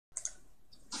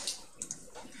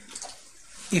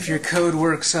if your code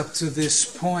works up to this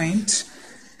point,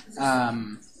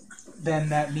 then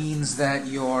that means that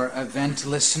your event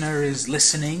listener is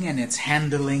listening and it's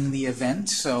handling the event.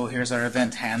 So here's our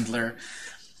event handler.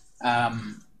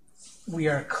 We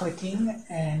are clicking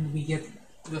and we get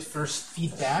the first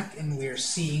feedback, and we're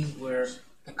seeing where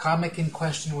the comic in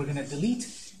question we're going to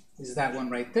delete is that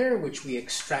one right there, which we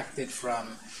extracted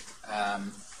from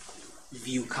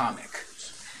view comic.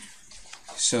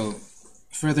 So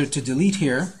further to delete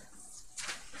here,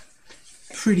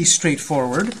 pretty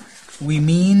straightforward. We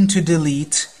mean to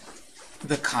delete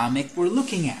the comic we're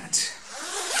looking at.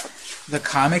 The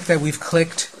comic that we've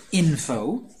clicked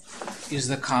info is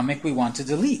the comic we want to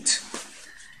delete.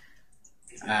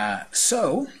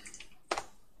 So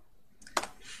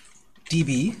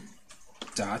db.delete,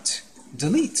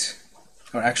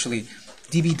 or actually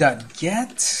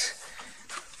db.get,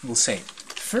 we'll say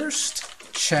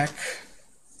first check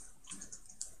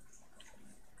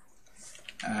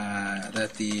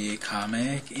that the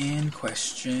comic in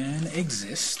question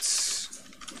exists.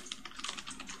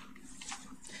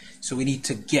 So we need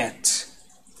to get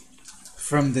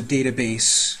from the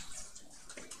database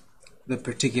the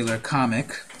particular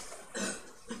comic.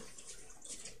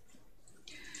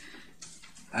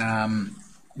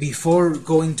 Before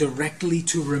going directly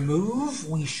to remove,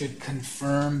 we should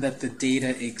confirm that the data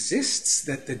exists,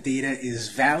 that the data is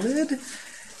valid,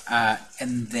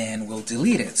 and then we'll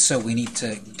delete it. So we need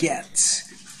to get.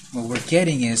 What we're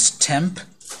getting is temp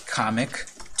comic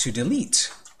to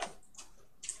delete.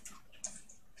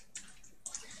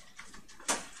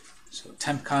 So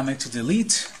temp comic to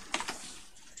delete.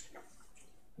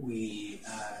 We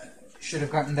should have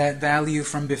gotten that value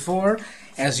from before.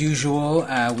 As usual,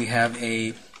 we have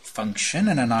a function,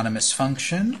 an anonymous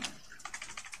function,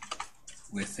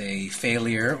 with a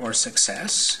failure or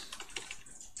success,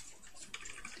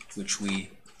 which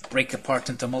we break apart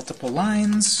into multiple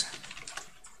lines,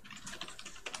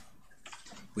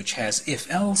 which has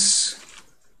if-else,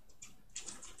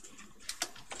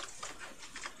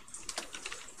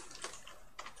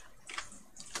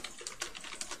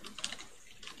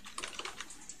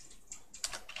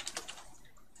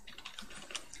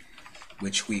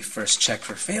 which we first check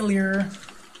for failure.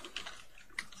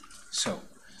 So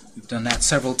we've done that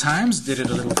several times, did it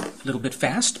a little bit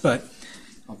fast, but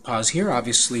I'll pause here.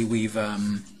 Obviously we've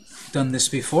done this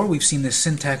before, we've seen this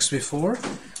syntax before.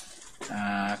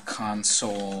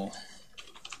 Console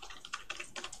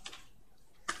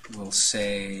will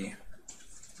say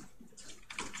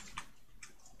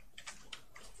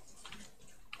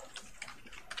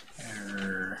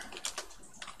error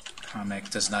comic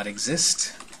does not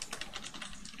exist.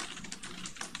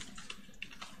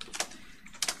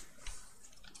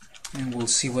 And we'll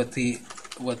see what the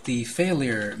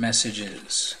failure message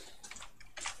is.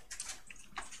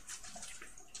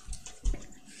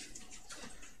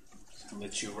 I'll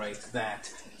let you write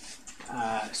that.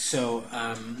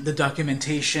 The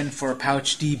documentation for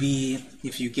PouchDB,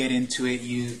 if you get into it,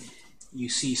 you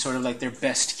see sort of like their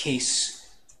best case,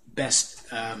 best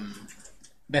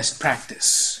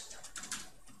practice.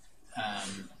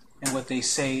 And what they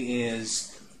say is,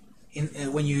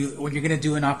 when you're going to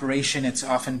do an operation, it's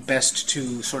often best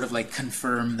to sort of like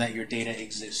confirm that your data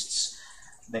exists,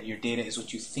 that your data is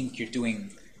what you think you're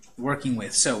working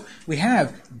with. So we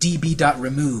have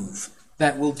db.remove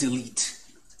that will delete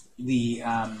the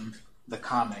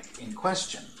comic in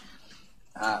question.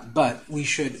 But we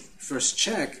should first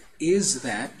check, is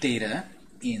that data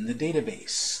in the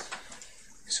database?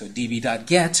 So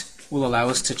db.get will allow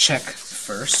us to check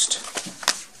first.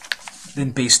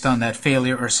 Then based on that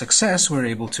failure or success, we're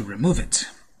able to remove it.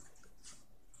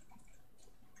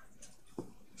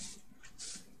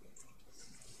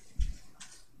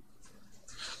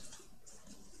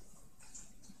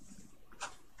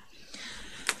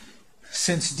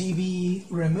 Since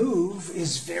db.remove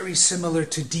is very similar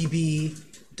to db.destroy,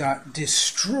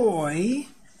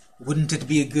 wouldn't it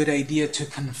be a good idea to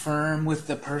confirm with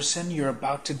the person you're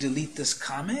about to delete this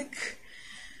comic?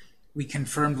 We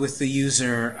confirmed with the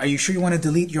user, are you sure you want to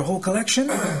delete your whole collection?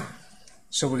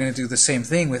 So we're going to do the same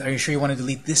thing with, are you sure you want to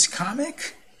delete this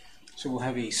comic? So we'll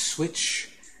have a switch,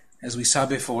 as we saw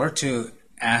before, to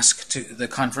ask to the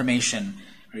confirmation,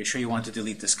 are you sure you want to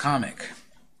delete this comic?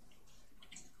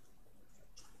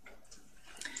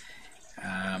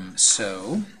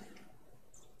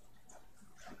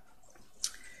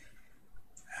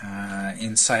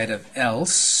 Inside of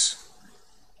else,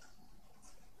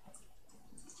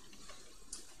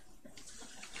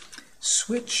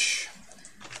 switch,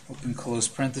 open close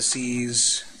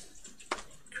parentheses,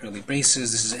 curly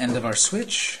braces, this is end of our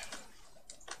switch.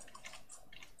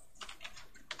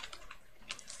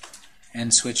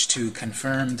 and switch to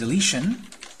confirm deletion.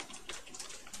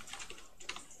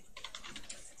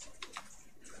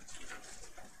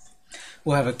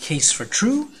 We'll have a case for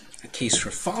true, a case for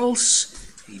false,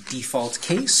 a default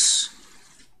case.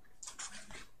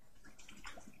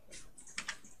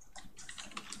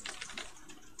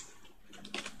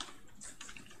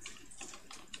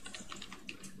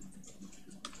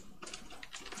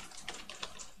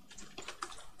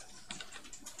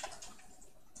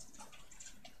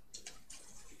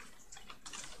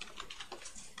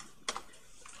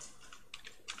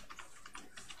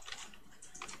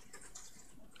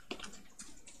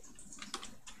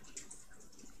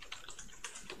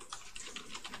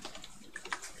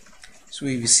 So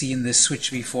we've seen this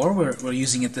switch before. We're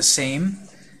using it the same.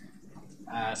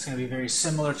 It's going to be very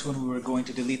similar to when we were going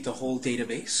to delete the whole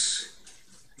database.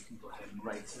 You can go ahead and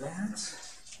write that.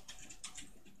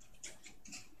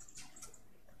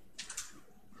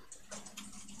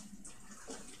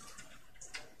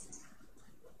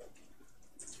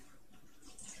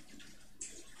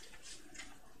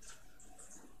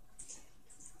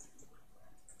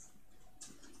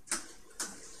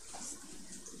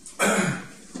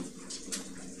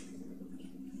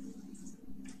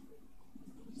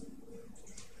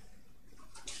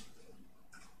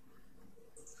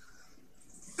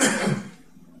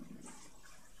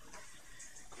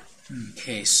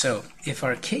 Okay, so if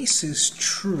our case is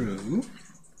true,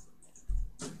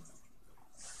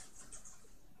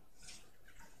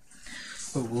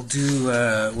 but we'll do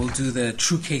the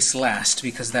true case last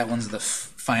because that one's the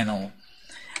final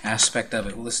aspect of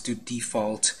it. Well, let's do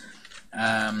default.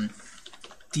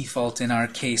 Default in our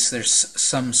case, there's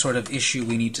some sort of issue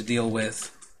we need to deal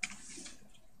with.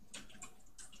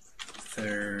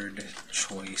 Third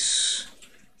choice.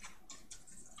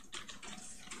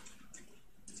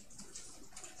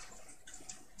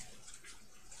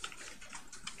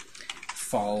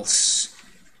 False.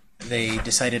 They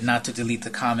decided not to delete the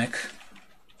comic.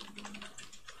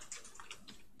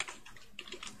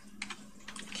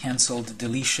 Canceled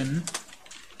deletion.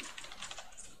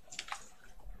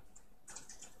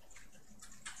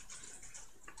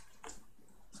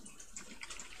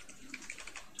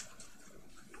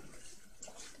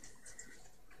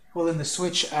 Well, in the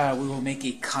switch, we will make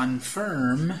a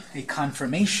confirmation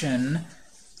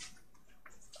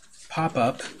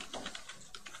pop-up.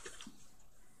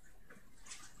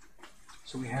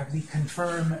 So we have the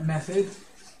confirm method,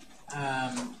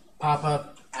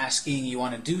 pop-up asking you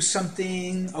want to do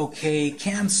something, okay,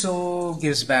 cancel,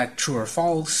 gives back true or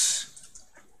false.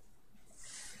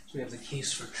 So we have the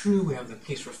case for true, we have the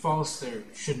case for false. There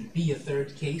shouldn't be a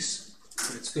third case,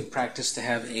 but it's good practice to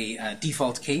have a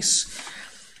default case.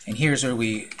 And here's where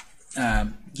we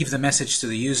give the message to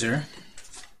the user,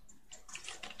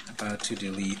 about to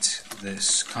delete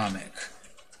this comic.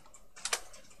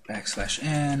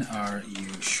 \n, are you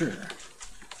sure?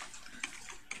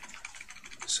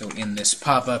 So in this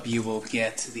pop-up you will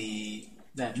get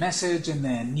that message and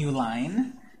then new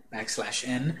line,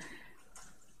 \n.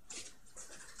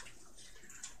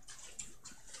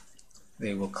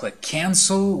 They will click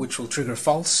cancel, which will trigger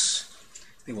false.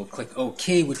 They will click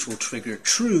OK, which will trigger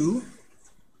true.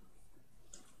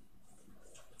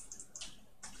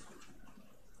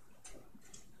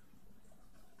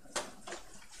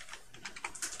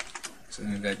 So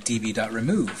we've got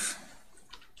db.remove.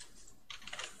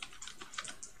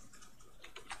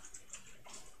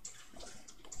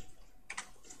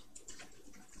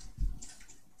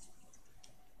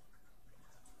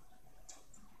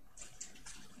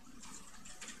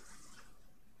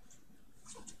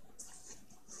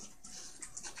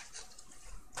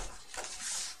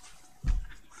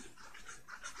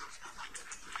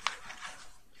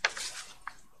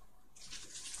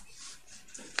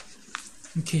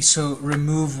 Okay, so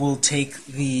remove will take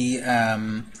the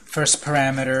first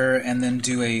parameter and then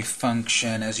do a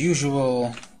function as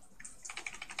usual.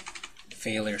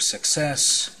 Failure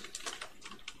success.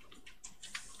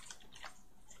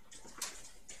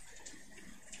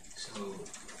 So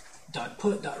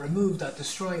 .put, .remove,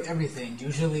 .destroy, everything.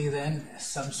 Usually then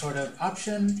some sort of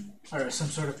option or some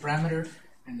sort of parameter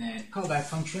and then callback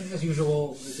function as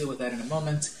usual. We'll deal with that in a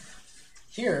moment.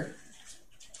 Here,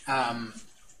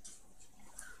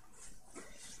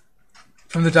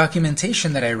 from the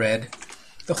documentation that I read,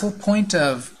 the whole point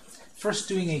of first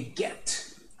doing a get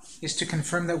is to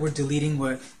confirm that we're deleting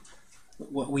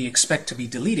what we expect to be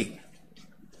deleting.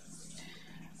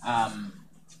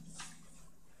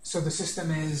 So the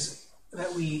system is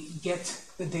that we get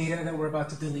the data that we're about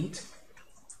to delete.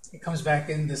 It comes back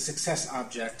in the success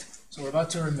object. So we're about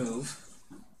to remove.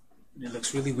 And it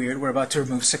looks really weird. We're about to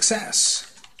remove success.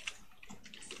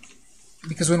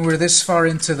 because when we're this far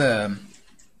into the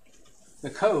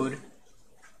code,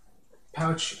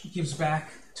 Pouch gives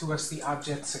back to us the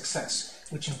object success,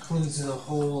 which includes the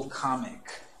whole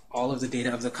comic, all of the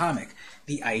data of the comic,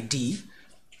 the ID,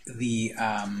 the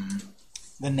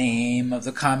name of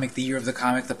the comic, the year of the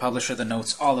comic, the publisher, the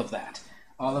notes, all of that.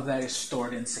 All of that is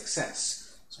stored in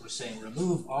success. So we're saying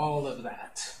remove all of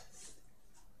that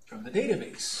from the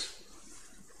database.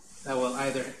 That will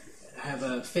either have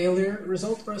a failure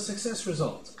result or a success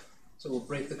result. So we'll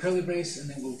break the curly brace and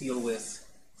then we'll deal with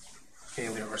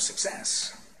failure or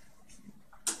success.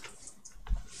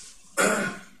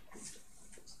 I'm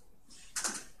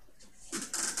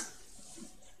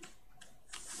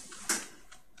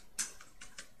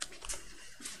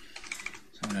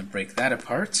going to break that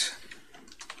apart.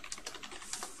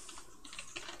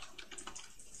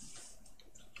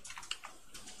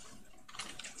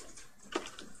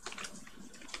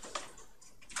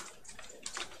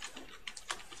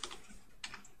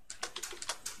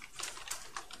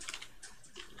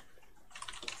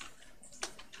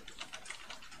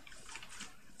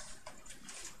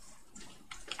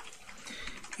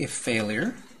 If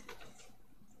failure,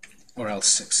 or else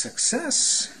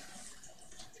success,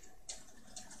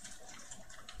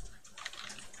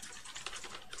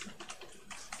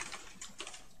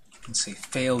 and say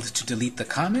failed to delete the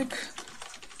comic.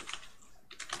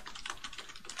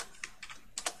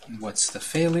 And what's the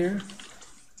failure?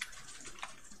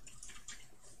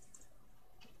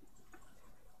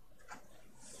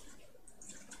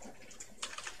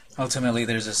 Ultimately,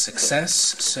 there's a success,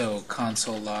 so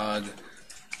console log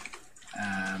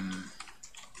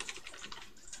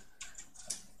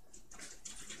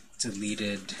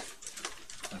deleted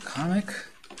the comic.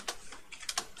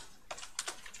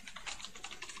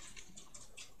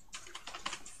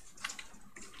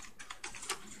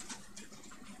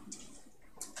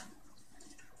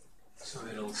 So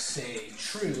it'll say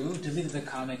true, deleted the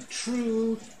comic,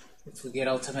 true. If we get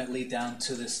ultimately down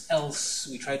to this else,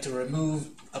 we tried to remove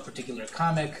a particular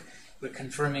comic. We're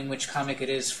confirming which comic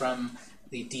it is from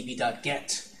the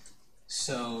db.get.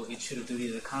 So it should have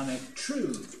deleted the comic,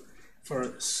 true.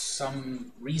 For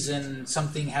some reason,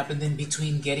 something happened in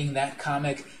between getting that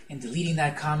comic and deleting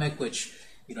that comic, which,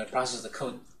 you know, it processes the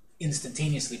code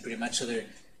instantaneously pretty much, so there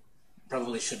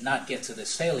probably should not get to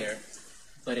this failure.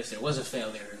 But if there was a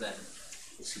failure, then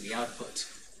we'll see the output.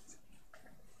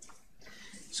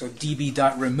 So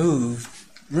db.remove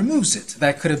removes it.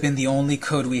 That could have been the only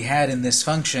code we had in this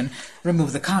function.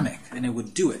 Remove the comic, and it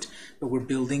would do it. But we're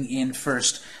building in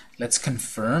first. Let's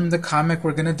confirm the comic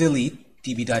we're going to delete,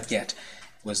 db.get.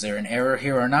 Was there an error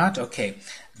here or not? Okay.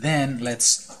 Then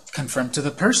let's confirm to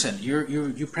the person.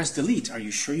 You press delete. Are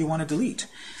you sure you want to delete?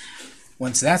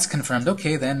 Once that's confirmed,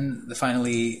 okay, then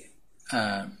finally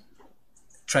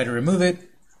try to remove it,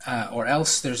 or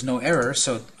else there's no error,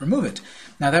 so remove it.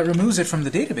 Now that removes it from the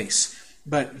database,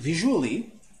 but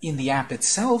visually in the app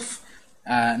itself,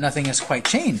 nothing has quite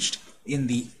changed. In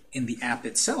the app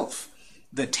itself,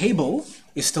 the table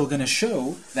is still going to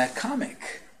show that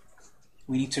comic.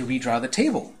 We need to redraw the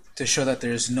table to show that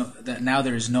now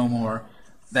there is no more,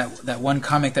 that one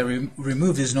comic that we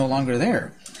removed is no longer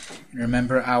there. And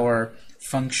remember, our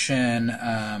function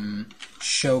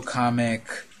show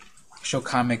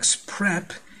comics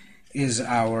prep is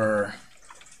our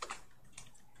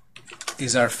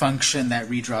function that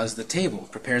redraws the table,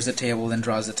 prepares the table, then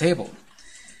draws the table.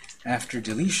 After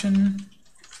deletion,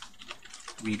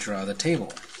 redraw the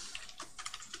table.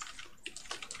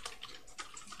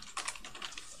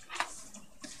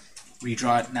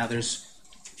 Redraw it.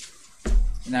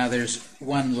 Now there's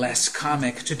one less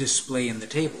comic to display in the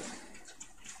table.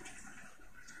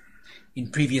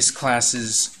 In previous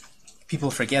classes,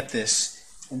 people forget this,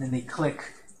 and then they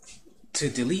click to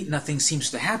delete, nothing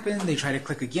seems to happen. They try to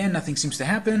click again, nothing seems to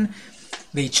happen.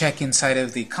 They check inside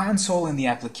of the console in the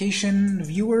application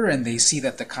viewer, and they see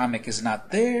that the comic is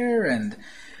not there, and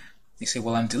they say,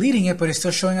 well, I'm deleting it, but it's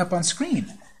still showing up on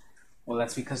screen. Well,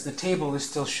 that's because the table is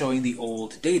still showing the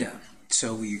old data.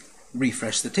 So we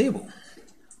refresh the table.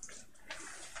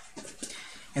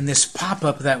 And this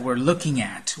pop-up that we're looking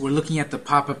at the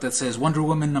pop-up that says Wonder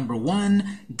Woman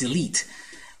 #1, delete.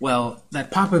 Well,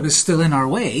 that pop-up is still in our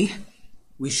way.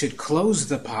 We should close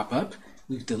the pop-up.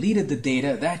 We've deleted the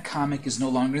data. That comic is no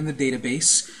longer in the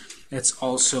database. Let's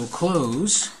also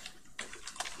close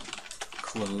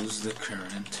the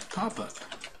current pop-up.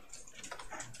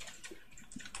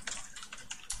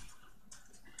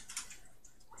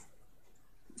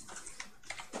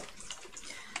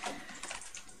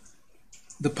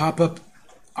 The pop-up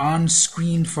on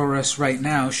screen for us right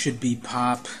now should be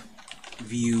pop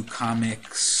view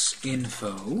comics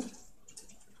info.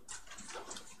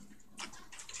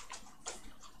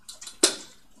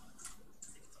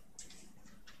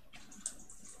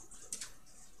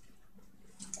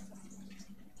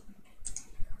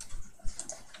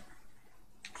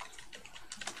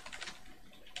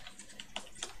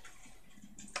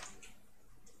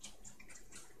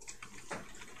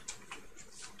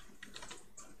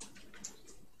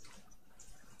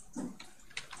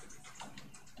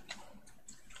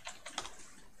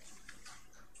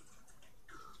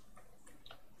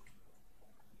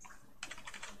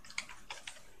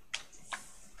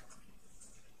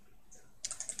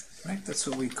 that's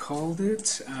what we called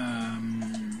it.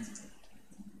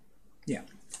 Yeah,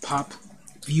 pop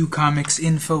view comics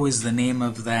info is the name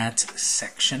of that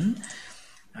section.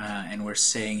 And we're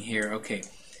saying here, okay,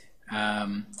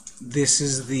 this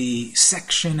is the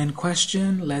section in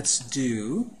question. Let's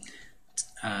do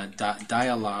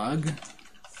dialog.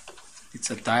 It's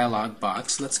a dialog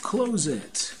box. Let's close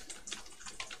it.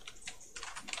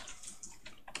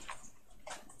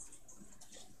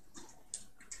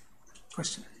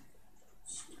 Question.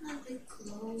 Shouldn't they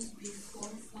close before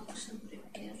function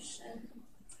preparation?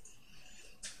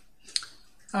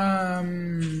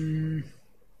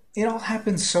 It all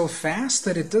happens so fast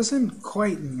that it doesn't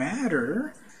quite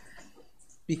matter,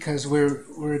 because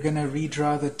we're gonna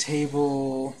redraw the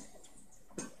table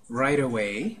right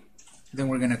away. Then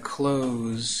we're gonna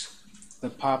close the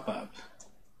pop-up.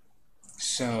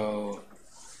 So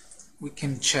we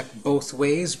can check both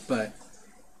ways, but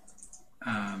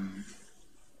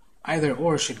either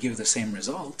or should give the same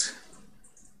result.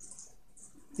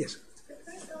 Yes? The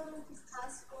first element to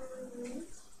pass or remove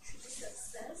should be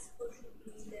success, or should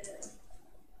be the...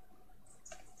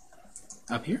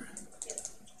 Up here?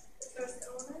 Yes. The first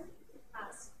element to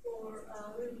pass for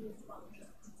remove function.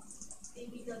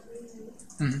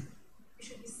 db.remove it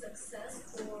should be success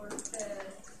for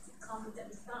comment that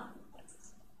we found.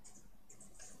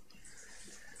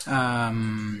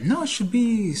 No, it should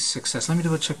be success. Let me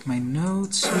double check my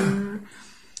notes here.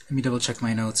 Let me double check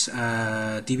my notes.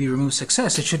 DB remove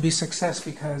success. It should be success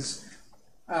because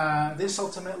this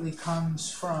ultimately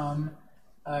comes from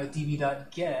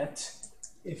db.get.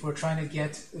 If we're trying to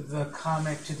get the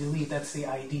comic to delete, that's the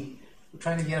ID. We're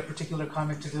trying to get a particular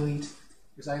comic to delete.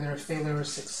 There's either a failure or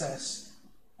success.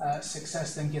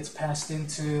 Success then gets passed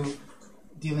into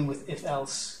dealing with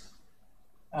if-else.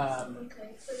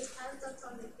 Okay, so it has that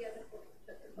from the get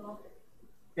above it.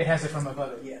 It has it from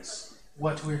above it, yes.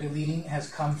 What we're deleting has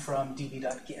come from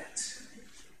db.get.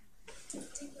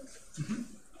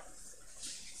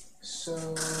 So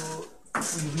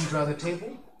we redraw the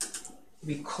table,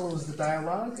 we close the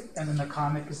dialog, and then the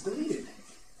comic is deleted.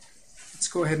 Let's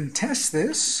go ahead and test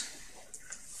this.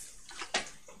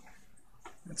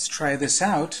 Let's try this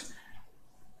out.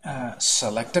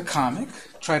 Select a comic,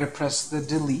 try to press the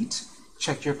delete.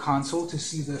 Check your console to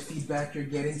see the feedback you're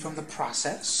getting from the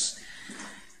process.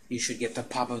 You should get the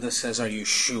pop-up that says, "Are you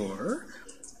sure?"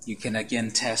 You can again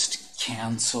test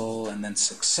cancel and then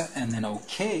success and then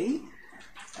OK.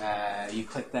 You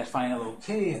click that final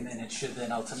OK, and then it should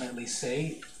then ultimately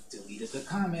say, "Deleted the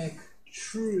comic."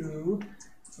 True.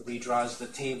 Redraws the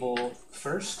table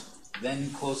first,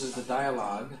 then closes the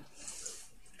dialog.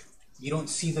 You don't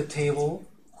see the table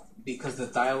because the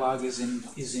dialog is in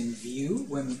view.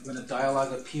 When a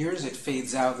dialog appears, it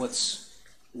fades out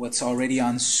what's already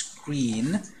on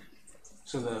screen,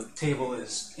 so the table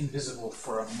is invisible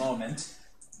for a moment.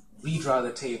 Redraw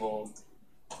the table,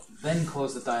 then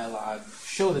close the dialog,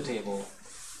 show the table,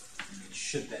 and it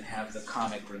should then have the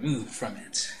comic removed from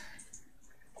it.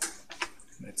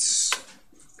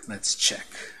 Let's check.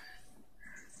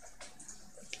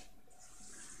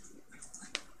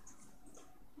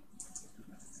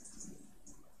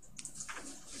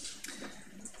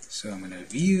 So I'm going to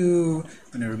view,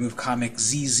 I'm going to remove comic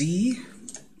ZZ,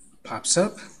 pops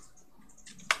up.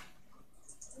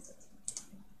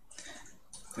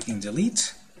 Clicking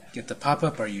delete, get the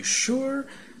pop-up, "Are you sure?"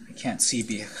 I can't see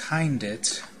behind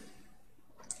it,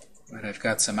 but I've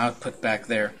got some output back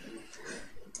there.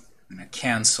 I'm going to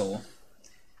cancel.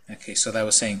 Okay, so that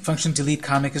was saying function delete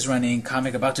comic is running,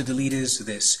 comic about to delete is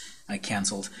this. I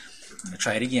canceled. I'm going to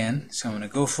try it again. So I'm going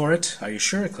to go for it. "Are you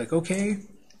sure?" I click OK.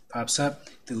 Pops up,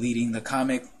 deleting the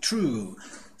comic, true.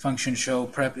 Function show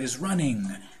prep is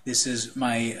running. This is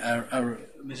my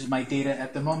data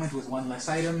at the moment with one less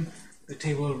item. The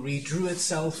table redrew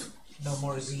itself. No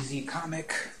more ZZ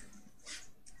comic.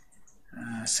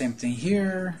 Same thing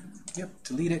here. Yep,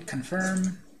 delete it,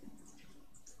 confirm.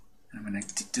 I'm going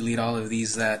to delete all of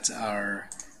these that are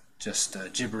just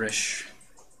gibberish.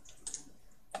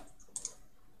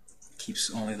 Keeps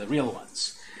only the real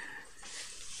ones.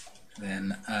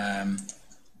 Then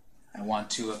I want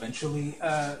to eventually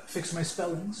fix my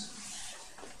spellings.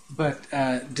 But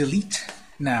delete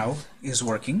now is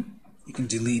working. You can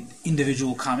delete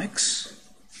individual comics.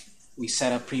 We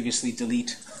set up previously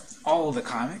delete all the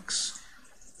comics.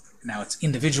 Now it's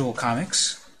individual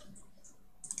comics.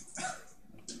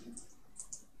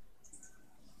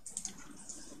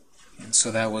 And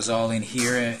so that was all in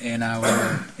here in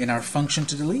our function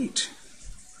to delete.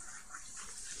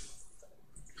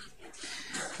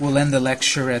 We'll end the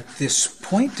lecture at this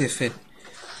point if it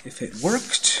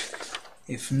worked.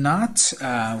 If not,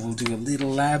 we'll do a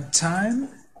little lab time.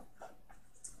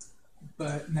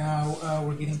 But now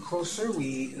we're getting closer.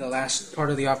 The last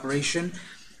part of the operation,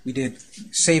 we did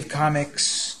save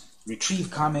comics,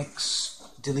 retrieve comics,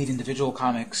 delete individual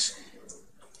comics,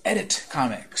 edit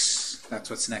comics. That's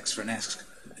what's next for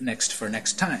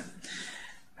next time.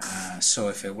 So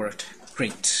if it worked,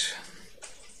 great.